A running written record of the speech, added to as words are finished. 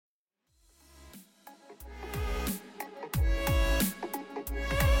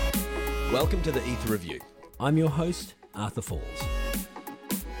Welcome to the Ether Review. I'm your host, Arthur Falls.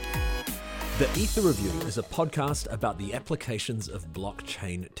 The Ether Review is a podcast about the applications of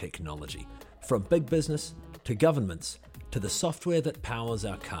blockchain technology, from big business to governments to the software that powers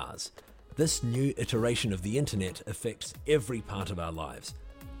our cars. This new iteration of the internet affects every part of our lives.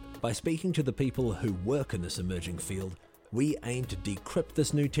 By speaking to the people who work in this emerging field, we aim to decrypt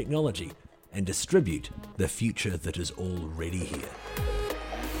this new technology and distribute the future that is already here.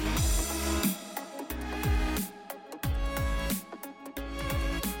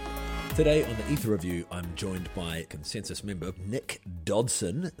 Today on the Ether Review, I'm joined by Consensus member Nick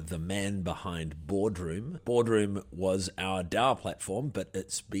Dodson, the man behind Boardroom. Boardroom was our DAO platform, but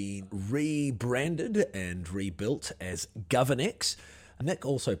it's been rebranded and rebuilt as GovernX. Nick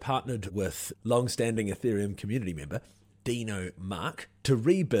also partnered with long-standing Ethereum community member Dino Mark to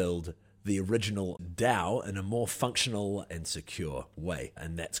rebuild the original DAO in a more functional and secure way,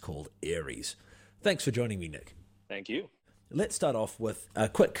 and that's called Aries. Thanks for joining me, Nick. Thank you. Let's start off with a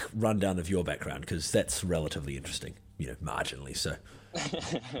quick rundown of your background, because that's relatively interesting, marginally so.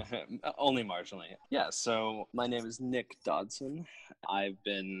 Only marginally. Yeah, so my name is Nick Dodson. I've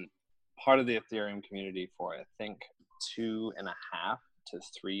been part of the Ethereum community for, I think, 2.5 to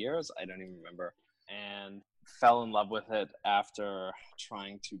 3 years. I don't even remember. And fell in love with it after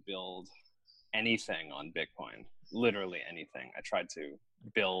trying to build anything on Bitcoin, literally anything. I tried to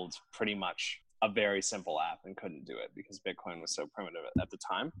build pretty much a very simple app and couldn't do it because Bitcoin was so primitive at the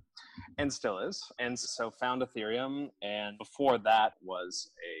time and still is. And so found Ethereum, and before that was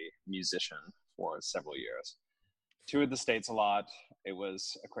a musician for several years. Toured the States a lot. It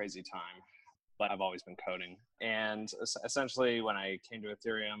was a crazy time, but I've always been coding. And essentially when I came to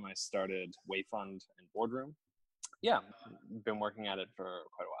Ethereum, I started Wayfund and Boardroom. Yeah, been working at it for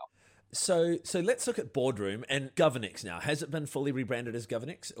quite a while. So let's look at Boardroom and GovernX now. Has it been fully rebranded as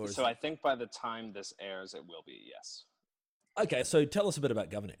GovernX? So I think by the time this airs, it will be, yes. Okay, so tell us a bit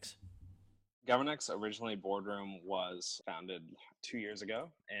about GovernX. GovernX, originally Boardroom, was founded 2 years ago.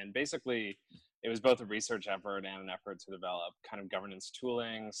 And basically, it was both a research effort and an effort to develop kind of governance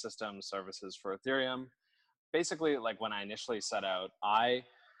tooling, systems, services for Ethereum. Basically, like when I initially set out, I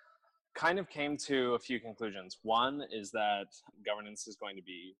kind of came to a few conclusions. One is that governance is going to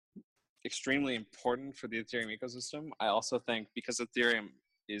be extremely important for the Ethereum ecosystem. I also think because Ethereum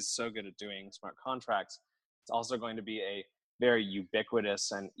is so good at doing smart contracts, it's also going to be a very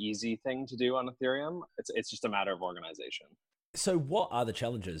ubiquitous and easy thing to do on Ethereum. It's just a matter of organization. So what are the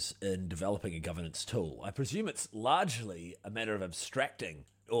challenges in developing a governance tool? I presume it's largely a matter of abstracting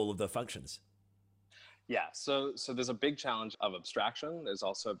all of the functions. Yeah, so there's a big challenge of abstraction. There's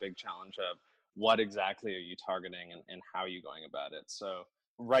also a big challenge of what exactly are you targeting and how are you going about it. So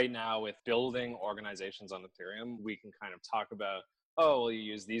right now with building organizations on Ethereum, we can kind of talk about, you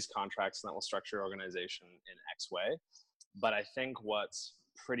use these contracts and that will structure your organization in X way. But I think what's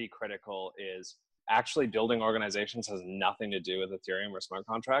pretty critical is actually building organizations has nothing to do with Ethereum or smart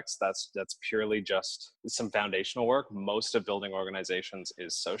contracts. That's purely just some foundational work. Most of building organizations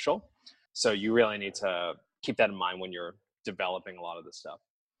is social. So you really need to keep that in mind when you're developing a lot of this stuff.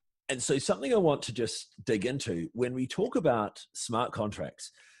 And so something I want to just dig into, when we talk about smart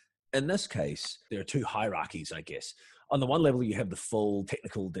contracts, in this case, there are two hierarchies, I guess. On the one level, you have the full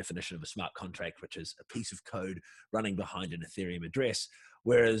technical definition of a smart contract, which is a piece of code running behind an Ethereum address.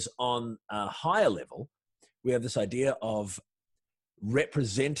 Whereas on a higher level, we have this idea of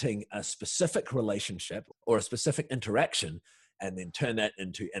representing a specific relationship or a specific interaction and then turn that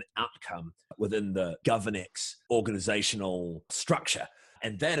into an outcome within the GovernX organizational structure.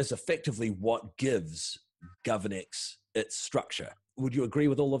 And that is effectively what gives GovernX its structure. Would you agree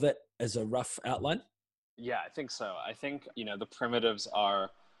with all of that as a rough outline? Yeah, I think so. I think, the primitives are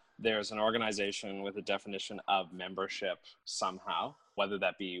there's an organization with a definition of membership somehow, whether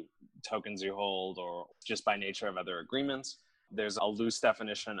that be tokens you hold or just by nature of other agreements. There's a loose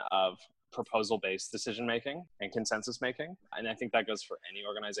definition of proposal-based decision-making and consensus-making. And I think that goes for any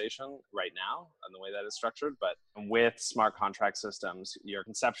organization right now and the way that is structured. But with smart contract systems, you're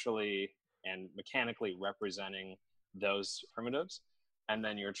conceptually and mechanically representing those primitives. And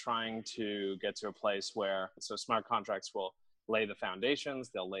then you're trying to get to a place where, so smart contracts will lay the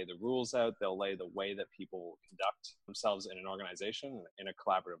foundations, they'll lay the rules out, they'll lay the way that people conduct themselves in an organization in a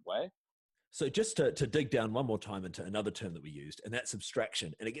collaborative way. So just to dig down one more time into another term that we used, and that's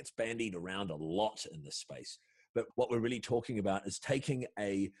abstraction, and it gets bandied around a lot in this space. But what we're really talking about is taking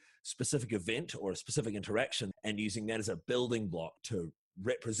a specific event or a specific interaction and using that as a building block to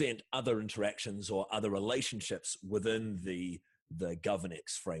represent other interactions or other relationships within the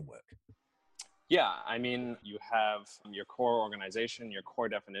GovernX framework. Yeah, I mean, you have your core organization, your core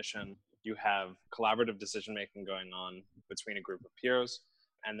definition, You have collaborative decision making going on between a group of peers.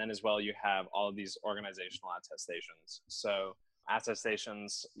 And then as well, you have all of these organizational attestations. So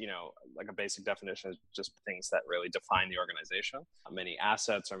attestations, like a basic definition is just things that really define the organization. Many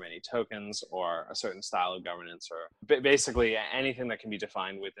assets or many tokens or a certain style of governance or basically anything that can be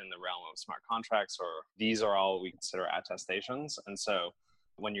defined within the realm of smart contracts, or these are all we consider attestations. And so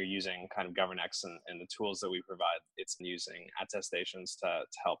when you're using kind of GovernX and the tools that we provide, it's using attestations to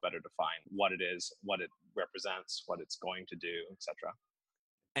help better define what it is, what it represents, what it's going to do, etc.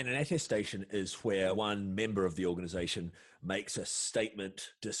 And an attestation is where one member of the organization makes a statement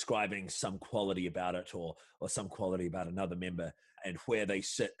describing some quality about it or some quality about another member and where they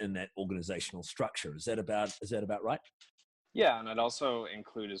sit in that organizational structure. Is that about right? Yeah, and I'd also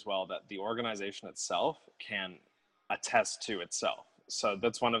include as well that the organization itself can attest to itself. So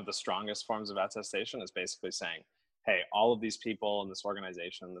that's one of the strongest forms of attestation, is basically saying, hey, all of these people in this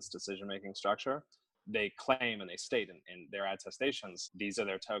organization, this decision-making structure, they claim and they state in their attestations, these are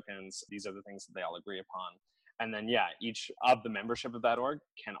their tokens, these are the things that they all agree upon. And then, each of the membership of that org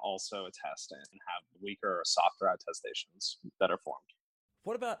can also attest and have weaker or softer attestations that are formed.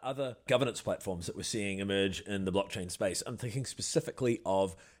 What about other governance platforms that we're seeing emerge in the blockchain space? I'm thinking specifically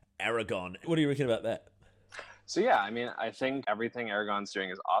of Aragon. What do you reckon about that? So, I think everything Aragon's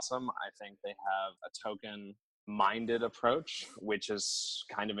doing is awesome. I think they have a token-minded approach, which is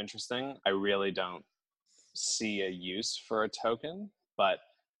kind of interesting. I really don't see a use for a token, but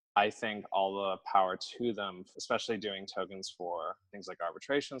I think all the power to them, especially doing tokens for things like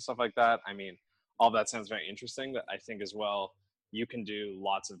arbitration, stuff like that. All that sounds very interesting, but I think as well, you can do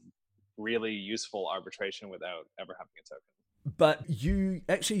lots of really useful arbitration without ever having a token. But you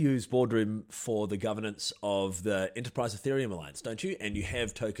actually use Boardroom for the governance of the Enterprise Ethereum Alliance, don't you? And you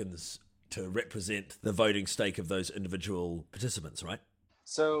have tokens to represent the voting stake of those individual participants, right?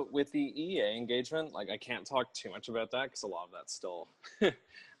 So with the EA engagement, I can't talk too much about that because a lot of that's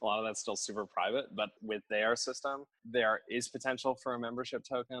still super private. But with their system, there is potential for a membership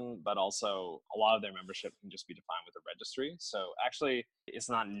token, but also a lot of their membership can just be defined with a registry. So actually, it's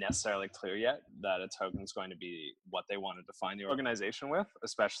not necessarily clear yet that a token is going to be what they want to define the organization with,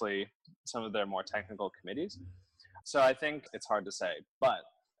 especially some of their more technical committees. So I think it's hard to say, but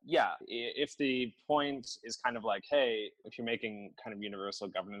if the point is kind of like, hey, if you're making kind of universal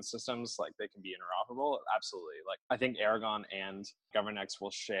governance systems, they can be interoperable, absolutely. I think Aragon and GovernX will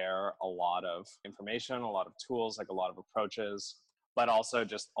share a lot of information, a lot of tools, a lot of approaches, but also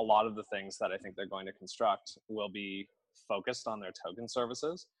just a lot of the things that I think they're going to construct will be focused on their token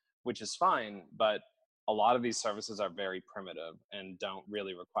services, which is fine, but a lot of these services are very primitive and don't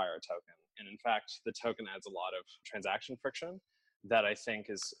really require a token. And in fact, the token adds a lot of transaction friction that I think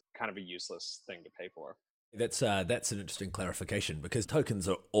is kind of a useless thing to pay for. That's an interesting clarification because tokens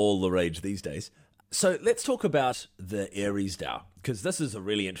are all the rage these days. So let's talk about the Aries DAO, because this is a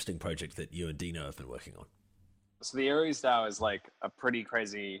really interesting project that you and Dino have been working on. So the Aries DAO is a pretty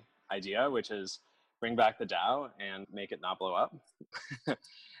crazy idea, which is bring back the DAO and make it not blow up. The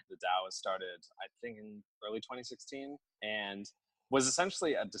DAO was started, I think, in early 2016 and was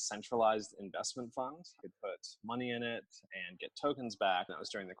essentially a decentralized investment fund. You could put money in it and get tokens back. That was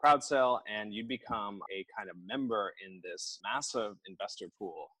during the crowd sale, and you'd become a kind of member in this massive investor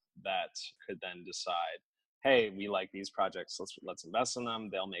pool that could then decide, hey, we like these projects, let's invest in them.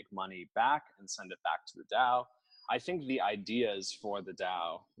 They'll make money back and send it back to the DAO. I think the ideas for the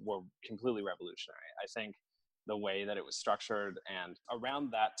DAO were completely revolutionary. I think the way that it was structured, and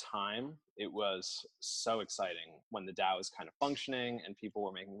around that time, it was so exciting when the DAO was kind of functioning and people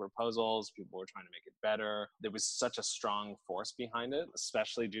were making proposals, people were trying to make it better. There was such a strong force behind it,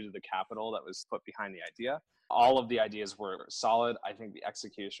 especially due to the capital that was put behind the idea. All of the ideas were solid. I think the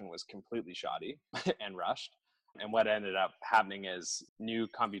execution was completely shoddy and rushed. And what ended up happening is new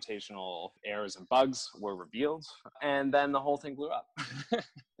computational errors and bugs were revealed, and then the whole thing blew up.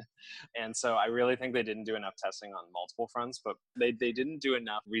 And so I really think they didn't do enough testing on multiple fronts, but they didn't do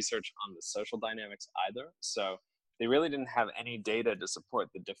enough research on the social dynamics either. So they really didn't have any data to support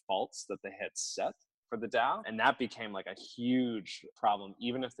the defaults that they had set for the DAO. And that became a huge problem,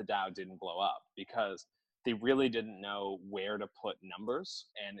 even if the DAO didn't blow up, because they really didn't know where to put numbers.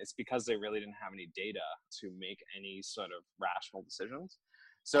 And it's because they really didn't have any data to make any sort of rational decisions.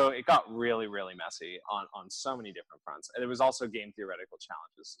 So it got really, really messy on so many different fronts. And there was also game theoretical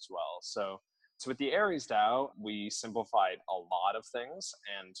challenges as well. So with the Aries DAO, we simplified a lot of things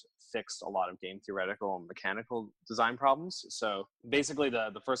and fixed a lot of game theoretical and mechanical design problems. So basically the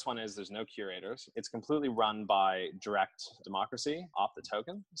first one is there's no curators. It's completely run by direct democracy off the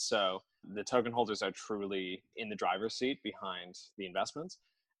token. So the token holders are truly in the driver's seat behind the investments.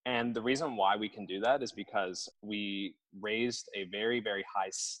 And the reason why we can do that is because we raised a very, very high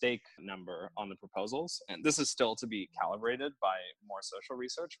stake number on the proposals. And this is still to be calibrated by more social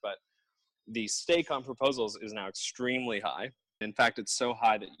research, but the stake on proposals is now extremely high. In fact, it's so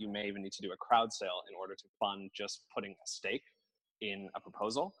high that you may even need to do a crowd sale in order to fund just putting a stake in a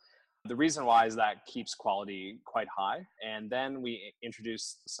proposal. The reason why is that keeps quality quite high. And then we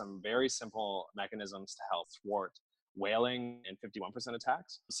introduced some very simple mechanisms to help thwart whaling and 51%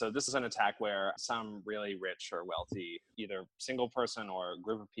 attacks. So this is an attack where some really rich or wealthy, either single person or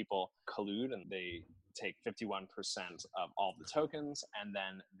group of people collude, and they take 51% of all the tokens, and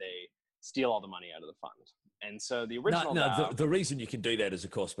then they steal all the money out of the fund. And so the original the reason you can do that is, of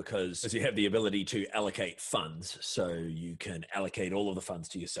course, because you have the ability to allocate funds. So you can allocate all of the funds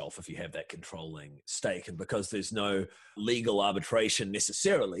to yourself if you have that controlling stake. And because there's no legal arbitration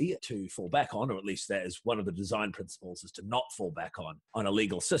necessarily to fall back on, or at least that is one of the design principles, is to not fall back on a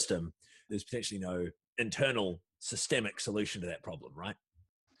legal system, there's potentially no internal systemic solution to that problem, right?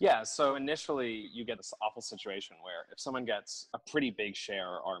 Yeah, so initially you get this awful situation where if someone gets a pretty big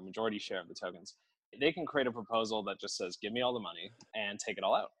share or a majority share of the tokens, they can create a proposal that just says, give me all the money and take it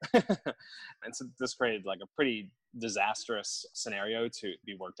all out. And so this created like a pretty disastrous scenario to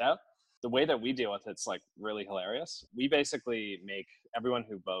be worked out. The way that we deal with it's like really hilarious. We basically make everyone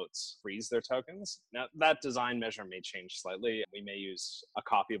who votes freeze their tokens. Now that design measure may change slightly. We may use a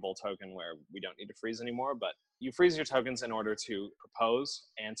copyable token where we don't need to freeze anymore, but you freeze your tokens in order to propose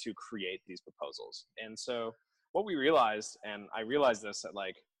and to create these proposals. And so what we realized, and I realized this at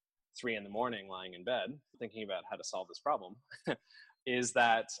like 3 a.m. lying in bed, thinking about how to solve this problem, is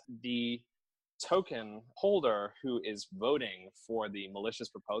that the token holder who is voting for the malicious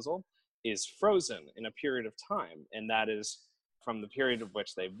proposal is frozen in a period of time. And that is from the period of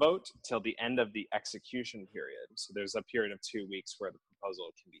which they vote till the end of the execution period. So there's a period of 2 weeks where the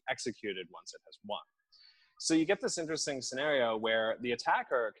proposal can be executed once it has won. So you get this interesting scenario where the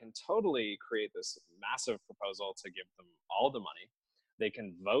attacker can totally create this massive proposal to give them all the money. They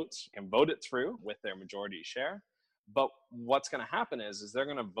can vote it through with their majority share. But what's going to happen is they're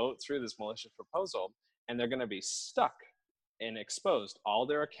going to vote through this malicious proposal, and they're going to be stuck and exposed. All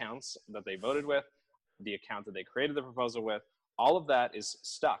their accounts that they voted with, the account that they created the proposal with, all of that is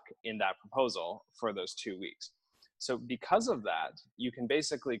stuck in that proposal for those 2 weeks. So because of that, you can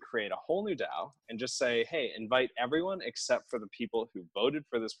basically create a whole new DAO and just say, hey, invite everyone except for the people who voted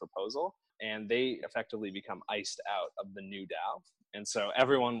for this proposal, and they effectively become iced out of the new DAO. And so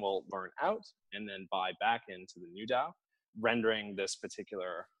everyone will burn out and then buy back into the new DAO, rendering this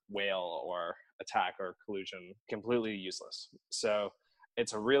particular whale or attack or collusion completely useless. So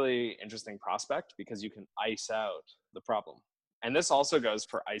it's a really interesting prospect because you can ice out the problem. And this also goes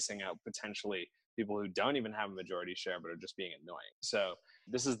for icing out potentially people who don't even have a majority share but are just being annoying. So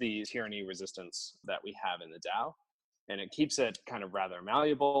this is the tyranny resistance that we have in the DAO, and it keeps it kind of rather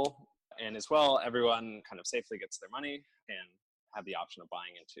malleable. And as well, everyone kind of safely gets their money and have the option of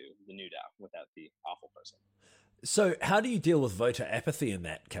buying into the new DAO without the awful person. So how do you deal with voter apathy in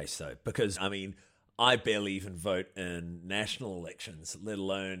that case, though? Because, I mean, I barely even vote in national elections, let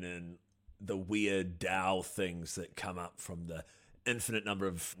alone in the weird DAO things that come up from the infinite number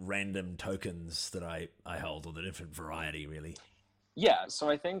of random tokens that I hold, or the infinite variety, really. Yeah, so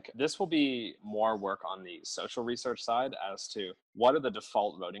I think this will be more work on the social research side as to what are the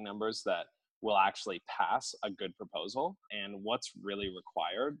default voting numbers that will actually pass a good proposal and what's really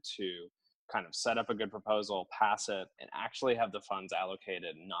required to kind of set up a good proposal, pass it, and actually have the funds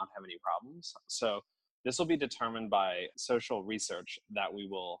allocated and not have any problems. So this will be determined by social research that we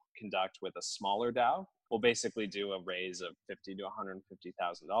will conduct with a smaller DAO. We'll basically do a raise of $50,000 to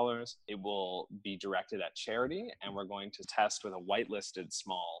 $150,000. It will be directed at charity, and we're going to test with a whitelisted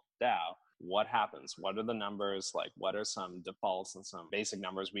small DAO what happens, what are the numbers, like what are some defaults and some basic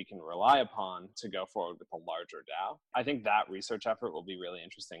numbers we can rely upon to go forward with a larger DAO. I think that research effort will be really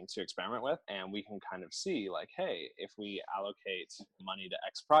interesting to experiment with, and we can kind of see like, hey, if we allocate money to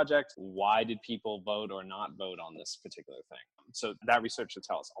X project, why did people vote or not vote on this particular thing? So that research should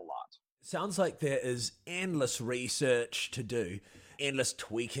tell us a lot. Sounds like there is endless research to do, endless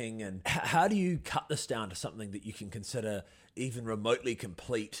tweaking. And how do you cut this down to something that you can consider even remotely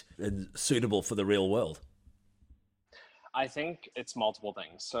complete and suitable for the real world? I think it's multiple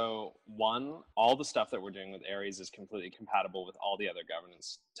things. So one, all the stuff that we're doing with Aries is completely compatible with all the other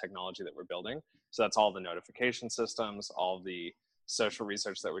governance technology that we're building. So that's all the notification systems, all the social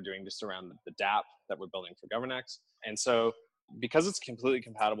research that we're doing just around the DApp that we're building for GovernX. And so because it's completely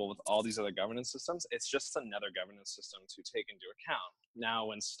compatible with all these other governance systems, it's just another governance system to take into account. Now,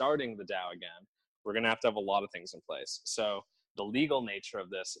 when starting the DAO again, we're going to have a lot of things in place. So The legal nature of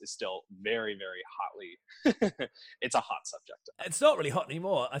this is still very, very hotly. It's a hot subject. It's not really hot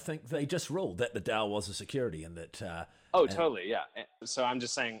anymore. I think they just ruled that the DAO was a security and that... Totally, yeah. So I'm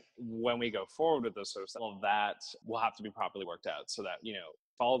just saying, when we go forward with those sort of stuff, all of that will have to be properly worked out so that,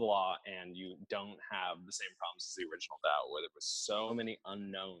 follow the law and you don't have the same problems as the original DAO, where there was so many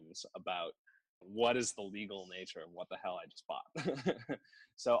unknowns about what is the legal nature of what the hell I just bought.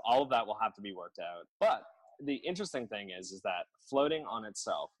 So all of that will have to be worked out. But the interesting thing is that floating on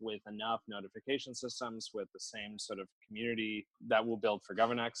itself with enough notification systems, with the same sort of community that we'll build for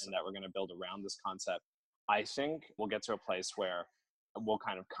GovernX and that we're going to build around this concept, I think we'll get to a place where we'll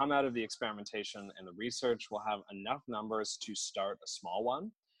kind of come out of the experimentation and the research. We'll have enough numbers to start a small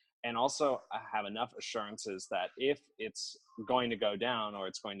one, and also have enough assurances that if it's going to go down, or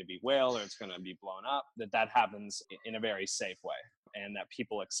it's going to be whale, or it's going to be blown up, that happens in a very safe way, and that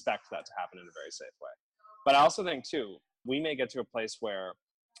people expect that to happen in a very safe way. But I also think, too, we may get to a place where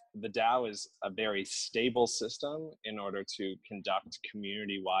the DAO is a very stable system in order to conduct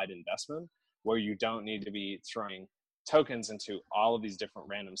community-wide investment, where you don't need to be throwing tokens into all of these different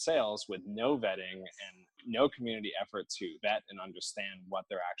random sales with no vetting and no community effort to vet and understand what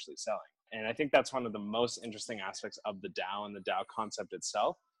they're actually selling. And I think that's one of the most interesting aspects of the DAO and the DAO concept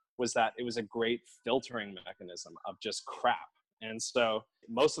itself, was that it was a great filtering mechanism of just crap. And so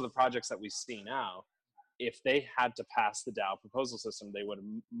most of the projects that we see now, if they had to pass the DAO proposal system,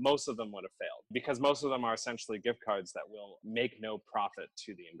 most of them would have failed, because most of them are essentially gift cards that will make no profit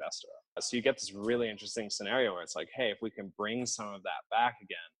to the investor. So you get this really interesting scenario where it's like, hey, if we can bring some of that back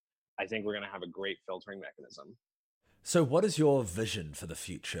again, I think we're going to have a great filtering mechanism. So what is your vision for the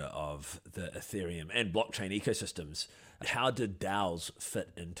future of the Ethereum and blockchain ecosystems? How did DAOs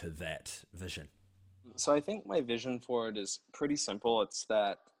fit into that vision? So I think my vision for it is pretty simple. It's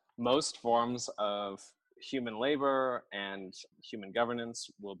that most forms of human labor and human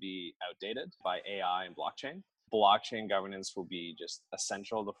governance will be outdated by AI and blockchain. Blockchain governance will be just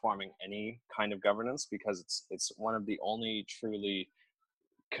essential to forming any kind of governance, because it's one of the only truly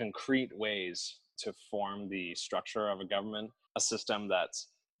concrete ways to form the structure of a government, a system that's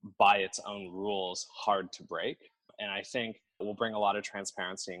by its own rules hard to break. And I think it will bring a lot of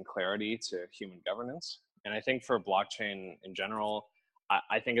transparency and clarity to human governance. And I think for blockchain in general,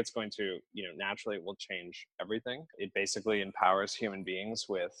 I think it's going to, naturally it will change everything. It basically empowers human beings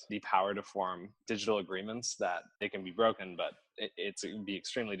with the power to form digital agreements that they can be broken, but it can be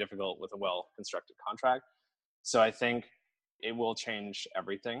extremely difficult with a well-constructed contract. So I think it will change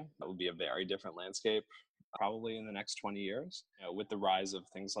everything. It will be a very different landscape probably in the next 20 years, with the rise of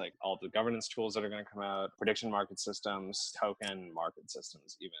things like all the governance tools that are going to come out, prediction market systems, token market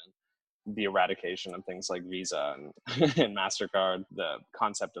systems even. The eradication of things like Visa and MasterCard, the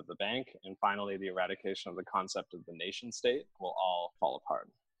concept of the bank, and finally the eradication of the concept of the nation state will all fall apart.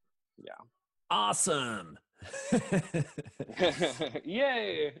 Yeah. Awesome.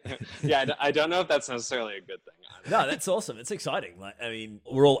 Yay. Yeah, I don't know if that's necessarily a good thing. No, that's awesome. It's exciting.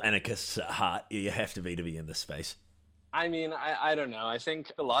 We're all anarchists at heart. You have to be in this space. I mean, I don't know. I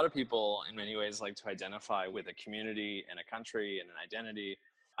think a lot of people in many ways like to identify with a community and a country and an identity.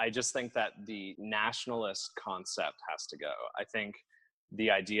 I just think that the nationalist concept has to go. I think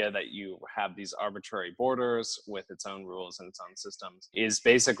the idea that you have these arbitrary borders with its own rules and its own systems is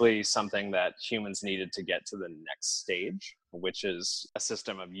basically something that humans needed to get to the next stage, which is a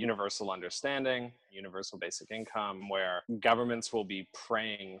system of universal understanding, universal basic income, where governments will be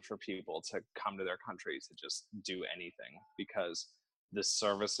praying for people to come to their country to just do anything, because the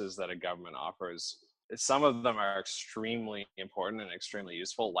services that a government offers, some of them are extremely important and extremely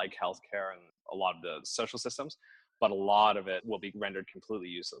useful, like healthcare and a lot of the social systems, but a lot of it will be rendered completely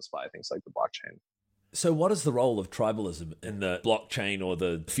useless by things like the blockchain. So what is the role of tribalism in the blockchain or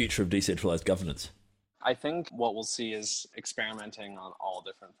the future of decentralized governance? I think what we'll see is experimenting on all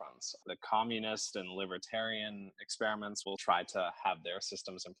different fronts. The communist and libertarian experiments will try to have their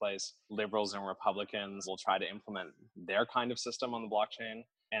systems in place. Liberals and Republicans will try to implement their kind of system on the blockchain.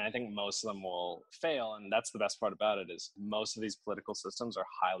 And I think most of them will fail. And that's the best part about it, is most of these political systems are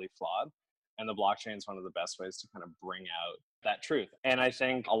highly flawed. And the blockchain is one of the best ways to kind of bring out that truth. And I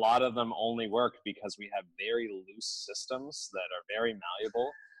think a lot of them only work because we have very loose systems that are very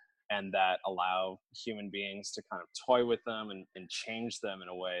malleable and that allow human beings to kind of toy with them and change them in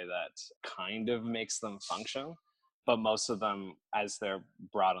a way that kind of makes them function. But most of them, as they're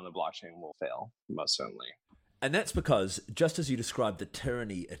brought on the blockchain, will fail, most certainly. And that's because, just as you described the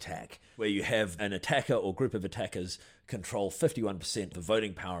tyranny attack, where you have an attacker or group of attackers control 51% of the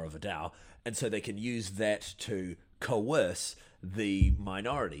voting power of a DAO, and so they can use that to coerce the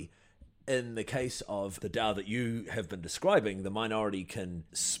minority. In the case of the DAO that you have been describing, the minority can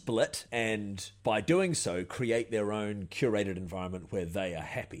split and by doing so create their own curated environment where they are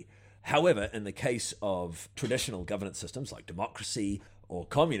happy. However, in the case of traditional governance systems like democracy or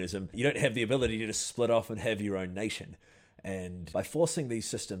communism, you don't have the ability to just split off and have your own nation. And by forcing these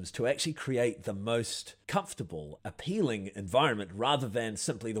systems to actually create the most comfortable, appealing environment rather than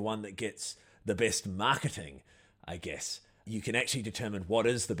simply the one that gets the best marketing, I guess, you can actually determine what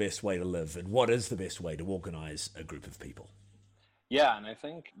is the best way to live and what is the best way to organize a group of people. Yeah, and I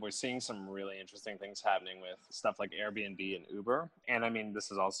think we're seeing some really interesting things happening with stuff like Airbnb and Uber. And I mean, this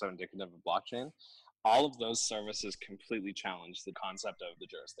is also indicative of blockchain. All of those services completely challenge the concept of the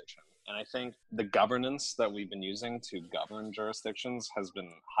jurisdiction. And I think the governance that we've been using to govern jurisdictions has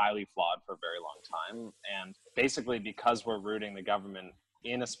been highly flawed for a very long time. And basically, because we're rooting the government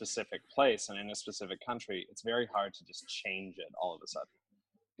in a specific place and in a specific country, it's very hard to just change it all of a sudden.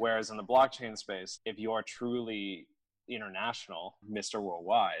 Whereas in the blockchain space, if you are truly international, Mr.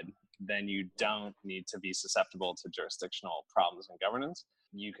 Worldwide, then you don't need to be susceptible to jurisdictional problems in governance.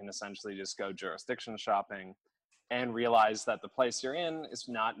 You can essentially just go jurisdiction shopping and realize that the place you're in is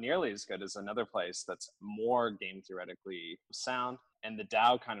not nearly as good as another place that's more game theoretically sound. And the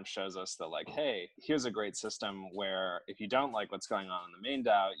DAO kind of shows us that, like, hey, here's a great system where if you don't like what's going on in the main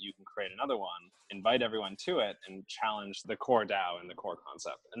DAO, you can create another one, invite everyone to it, and challenge the core DAO and the core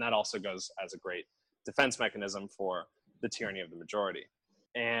concept. And that also goes as a great defense mechanism for the tyranny of the majority.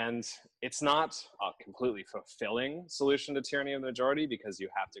 And it's not a completely fulfilling solution to tyranny of the majority because you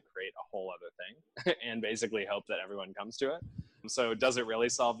have to create a whole other thing and basically hope that everyone comes to it. So does it really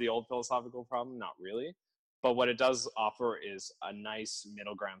solve the old philosophical problem? Not really. But what it does offer is a nice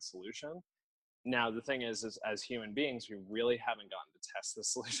middle ground solution. Now, the thing is as human beings, we really haven't gotten to test this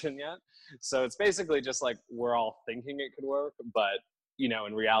solution yet. So it's basically just like we're all thinking it could work, but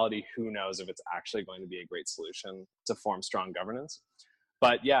in reality, who knows if it's actually going to be a great solution to form strong governance.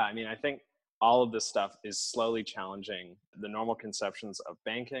 But yeah, I mean, I think all of this stuff is slowly challenging the normal conceptions of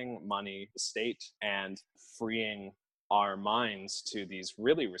banking, money, the state, and freeing our minds to these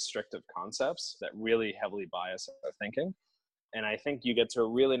really restrictive concepts that really heavily bias our thinking. And I think you get to a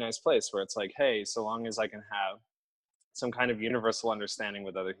really nice place where it's like, hey, so long as I can have some kind of universal understanding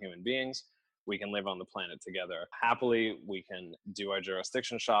with other human beings, we can live on the planet together happily. We can do our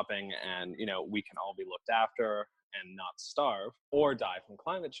jurisdiction shopping and, we can all be looked after and not starve or die from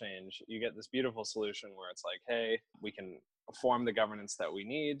climate change. You get this beautiful solution where it's like, hey, we can form the governance that we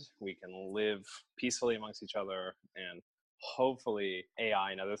need. We can live peacefully amongst each other, and hopefully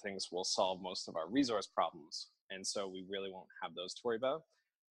AI and other things will solve most of our resource problems. And so we really won't have those to worry about.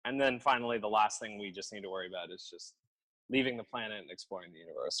 And then finally, the last thing we just need to worry about is just leaving the planet and exploring the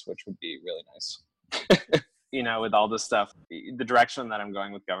universe, which would be really nice. With all this stuff, the direction that I'm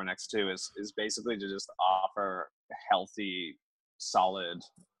going with GovernX 2 is basically to just offer healthy, solid,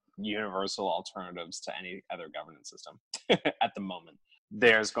 universal alternatives to any other governance system at the moment.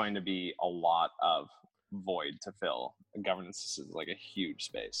 There's going to be a lot of void to fill. Governance is like a huge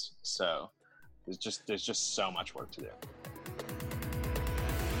space. So there's just so much work to do.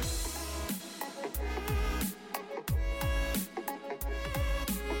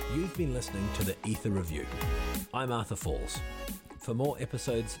 You've been listening to the Ether Review. I'm Arthur Falls. For more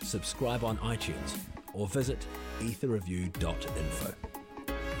episodes, subscribe on iTunes or visit etherreview.info.